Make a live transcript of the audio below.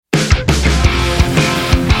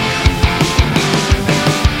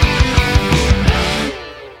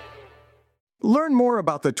Learn more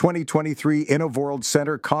about the 2023 Enovorld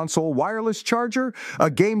Center Console Wireless Charger,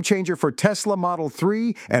 a game changer for Tesla Model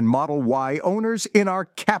 3 and Model Y owners in our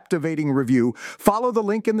captivating review. Follow the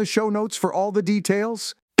link in the show notes for all the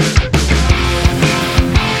details.